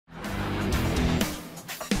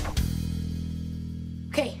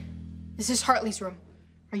This is Hartley's room.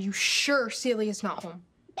 Are you sure Celia's not home?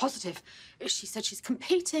 Positive. She said she's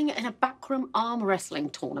competing in a backroom arm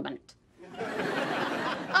wrestling tournament.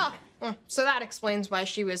 Oh, well, so that explains why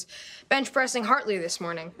she was bench pressing Hartley this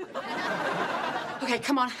morning. Okay,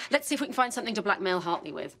 come on. Let's see if we can find something to blackmail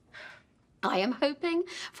Hartley with. I am hoping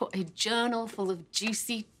for a journal full of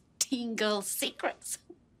juicy teen girl secrets.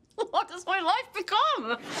 What does my life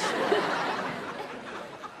become?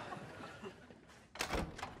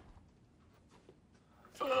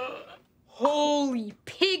 Holy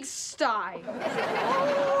pigsty!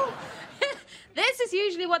 This is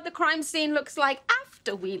usually what the crime scene looks like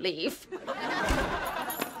after we leave.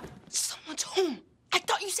 Someone's home. I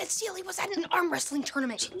thought you said Celia was at an arm wrestling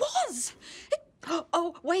tournament. She was.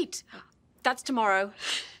 Oh, wait. That's tomorrow.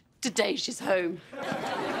 Today she's home.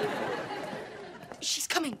 She's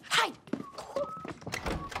coming. Hide.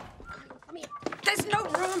 Come here. There's no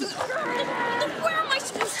room. Where am I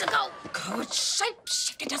supposed to go? Good shape.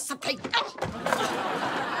 Shift into something.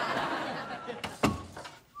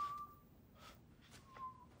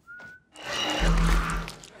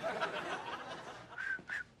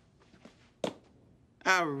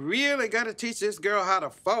 I really gotta teach this girl how to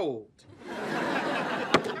fold.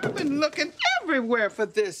 I've been looking everywhere for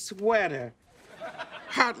this sweater.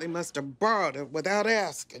 Hartley must have borrowed it without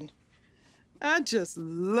asking. I just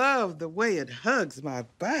love the way it hugs my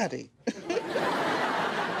body.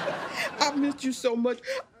 I missed you so much,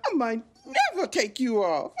 I might never take you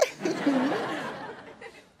off.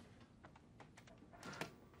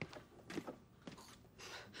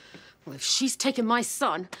 Well, if she's taken my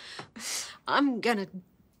son, I'm gonna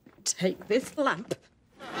take this lamp